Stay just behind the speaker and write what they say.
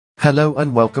Hello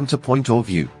and welcome to Point of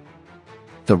View.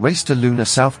 The race to lunar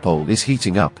South Pole is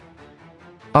heating up.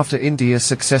 After India's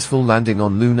successful landing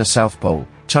on lunar South Pole,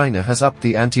 China has upped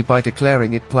the ante by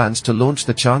declaring it plans to launch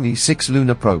the Chang'e-6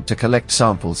 lunar probe to collect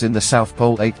samples in the South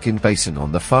Pole-Aitken basin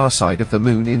on the far side of the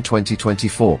moon in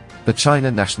 2024, the China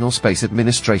National Space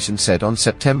Administration said on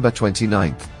September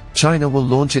 29. China will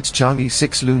launch its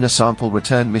Chang'e-6 lunar sample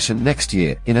return mission next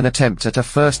year in an attempt at a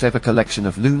first-ever collection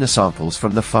of lunar samples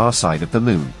from the far side of the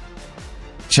moon.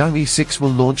 Chang'e-6 will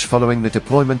launch following the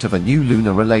deployment of a new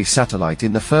lunar relay satellite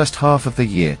in the first half of the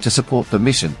year to support the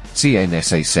mission,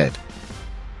 CNSA said.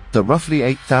 The roughly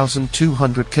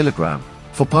 8,200 kilogram,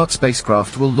 4-part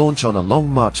spacecraft will launch on a Long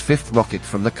March 5 rocket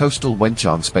from the coastal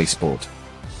Wenchang spaceport.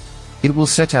 It will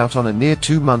set out on a near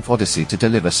 2-month odyssey to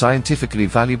deliver scientifically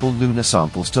valuable lunar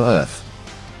samples to Earth.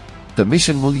 The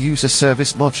mission will use a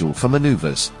service module for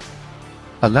maneuvers.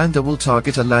 A lander will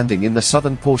target a landing in the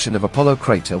southern portion of Apollo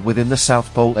crater within the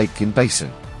South Pole-Aitken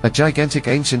basin, a gigantic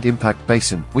ancient impact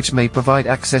basin which may provide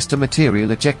access to material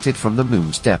ejected from the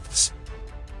moon's depths.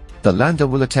 The lander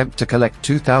will attempt to collect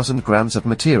 2,000 grams of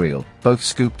material, both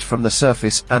scooped from the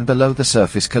surface and below the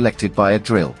surface collected by a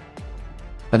drill.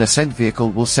 An ascent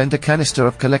vehicle will send a canister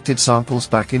of collected samples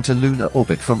back into lunar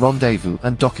orbit for rendezvous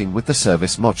and docking with the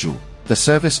service module. The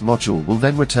service module will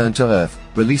then return to Earth,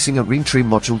 releasing a reentry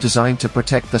module designed to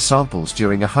protect the samples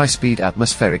during a high-speed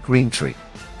atmospheric reentry.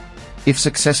 If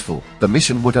successful, the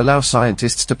mission would allow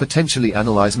scientists to potentially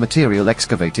analyze material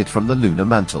excavated from the lunar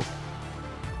mantle.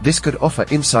 This could offer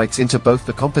insights into both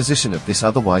the composition of this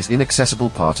otherwise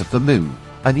inaccessible part of the moon,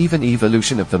 and even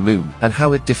evolution of the moon and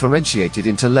how it differentiated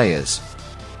into layers.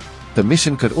 The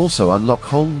mission could also unlock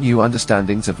whole new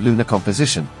understandings of lunar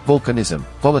composition, volcanism,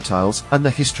 volatiles, and the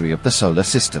history of the solar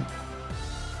system.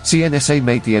 CNSA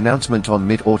made the announcement on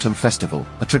Mid-Autumn Festival,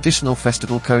 a traditional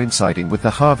festival coinciding with the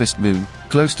harvest moon,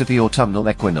 close to the autumnal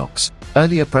equinox.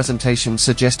 Earlier presentations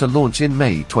suggest a launch in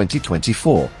May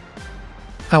 2024.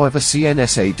 However,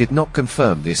 CNSA did not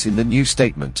confirm this in the new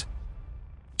statement.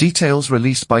 Details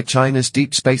released by China's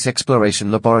Deep Space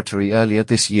Exploration Laboratory earlier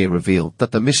this year revealed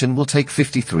that the mission will take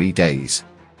 53 days.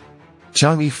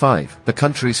 Chang'e-5, the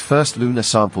country's first lunar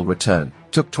sample return,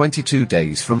 took 22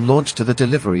 days from launch to the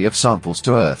delivery of samples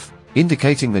to Earth,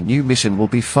 indicating the new mission will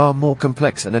be far more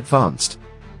complex and advanced.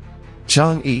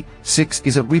 Chang'e-6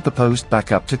 is a repurposed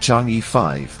backup to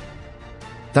Chang'e-5.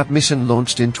 That mission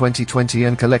launched in 2020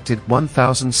 and collected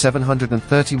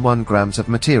 1,731 grams of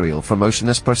material from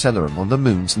Oceanus Procellarum on the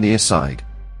moon's near side.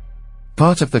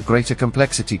 Part of the greater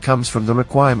complexity comes from the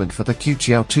requirement for the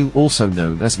Qiuqiao-2, also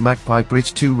known as Magpie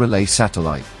Bridge 2 relay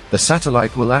satellite. The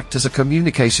satellite will act as a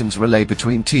communications relay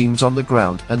between teams on the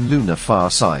ground and lunar far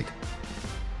side.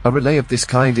 A relay of this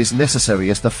kind is necessary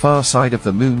as the far side of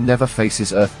the moon never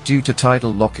faces Earth due to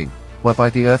tidal locking,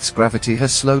 whereby the Earth's gravity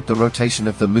has slowed the rotation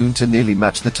of the moon to nearly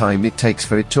match the time it takes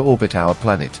for it to orbit our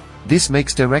planet. This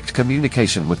makes direct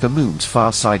communication with the moon's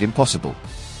far side impossible.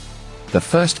 The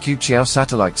first Qiuqiao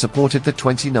satellite supported the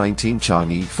 2019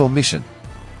 Chang'e-4 mission.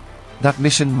 That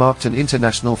mission marked an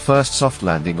international first soft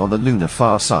landing on the lunar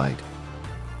far side.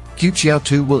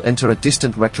 Qiuqiao-2 will enter a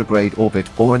distant retrograde orbit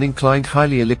or an inclined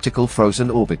highly elliptical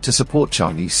frozen orbit to support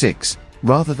Chang'e-6.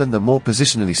 Rather than the more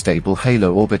positionally stable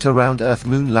halo orbit around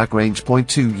Earth-Moon Lagrange point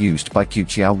 2 used by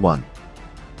Qiuqiao-1.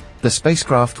 The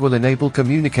spacecraft will enable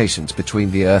communications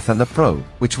between the Earth and the probe,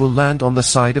 which will land on the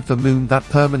side of the moon that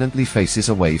permanently faces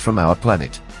away from our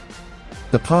planet.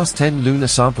 The past 10 lunar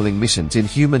sampling missions in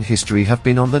human history have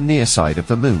been on the near side of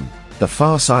the moon. The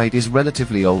far side is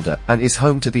relatively older and is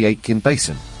home to the Aitken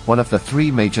Basin, one of the 3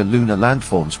 major lunar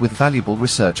landforms with valuable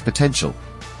research potential.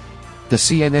 The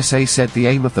CNSA said the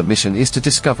aim of the mission is to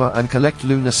discover and collect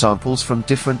lunar samples from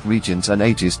different regions and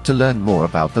ages to learn more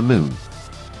about the moon.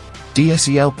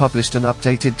 DSEL published an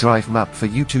updated drive map for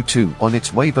U22 on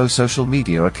its Weibo social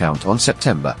media account on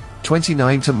September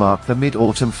 29 to mark the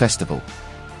Mid-Autumn Festival.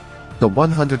 The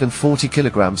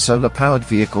 140-kilogram solar-powered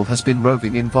vehicle has been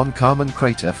roving in Von Karman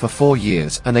crater for 4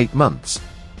 years and 8 months.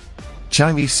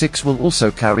 Chang'e-6 will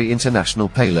also carry international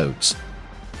payloads.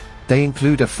 They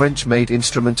include a French-made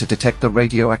instrument to detect the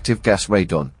radioactive gas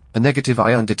radon, a negative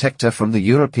ion detector from the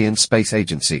European Space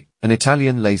Agency, an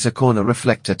Italian laser corner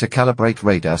reflector to calibrate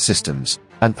radar systems,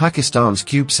 and Pakistan's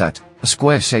CubeSat, a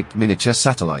square-shaped miniature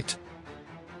satellite.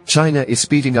 China is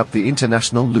speeding up the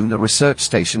International Lunar Research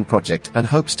Station project and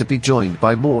hopes to be joined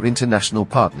by more international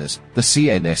partners, the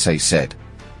CNSA said.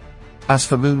 As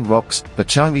for moon rocks, the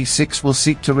Chang'e-6 will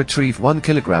seek to retrieve 1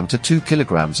 kilogram to 2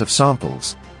 kilograms of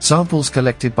samples. Samples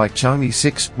collected by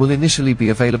Chang'e-6 will initially be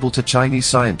available to Chinese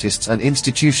scientists and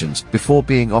institutions before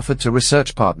being offered to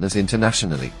research partners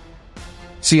internationally.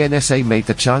 CNSA made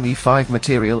the Chang'e-6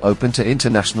 material open to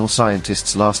international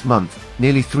scientists last month,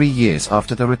 nearly 3 years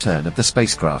after the return of the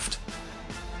spacecraft.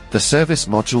 The service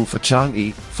module for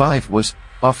Chang'e-6 was,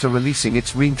 after releasing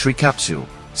its re-entry capsule,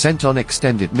 sent on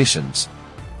extended missions.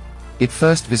 It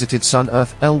first visited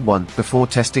Sun-Earth L1 before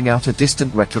testing out a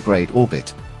distant retrograde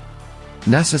orbit.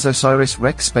 NASA's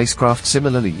OSIRIS-REx spacecraft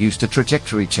similarly used a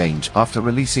trajectory change after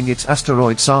releasing its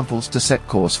asteroid samples to set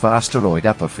course for asteroid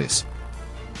Apophis.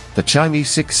 The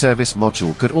Chang'e-6 service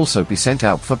module could also be sent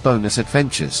out for bonus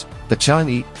adventures. The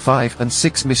Chang'e-5 and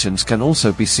 6 missions can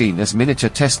also be seen as miniature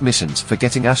test missions for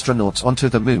getting astronauts onto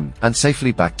the Moon and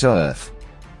safely back to Earth.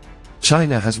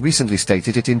 China has recently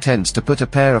stated it intends to put a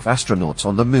pair of astronauts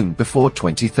on the Moon before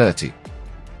 2030.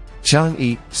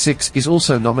 Chang'e-6 is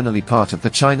also nominally part of the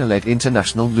China-led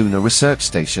International Lunar Research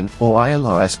Station, or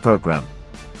ILRS program.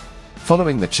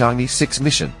 Following the Chang'e-6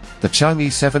 mission, the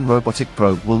Chang'e-7 robotic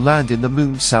probe will land in the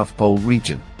Moon's South Pole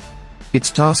region.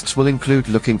 Its tasks will include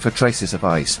looking for traces of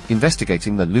ice,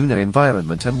 investigating the lunar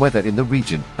environment and weather in the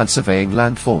region, and surveying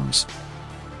landforms.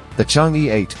 The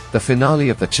Chang'e-8, the finale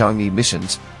of the Chang'e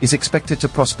missions, is expected to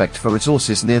prospect for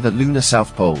resources near the lunar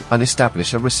South Pole and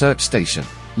establish a research station.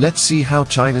 Let's see how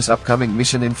China's upcoming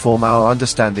mission inform our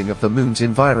understanding of the Moon's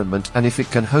environment and if it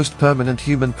can host permanent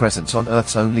human presence on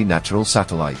Earth's only natural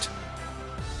satellite.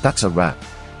 That's a wrap.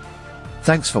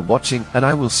 Thanks for watching, and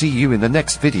I will see you in the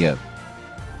next video.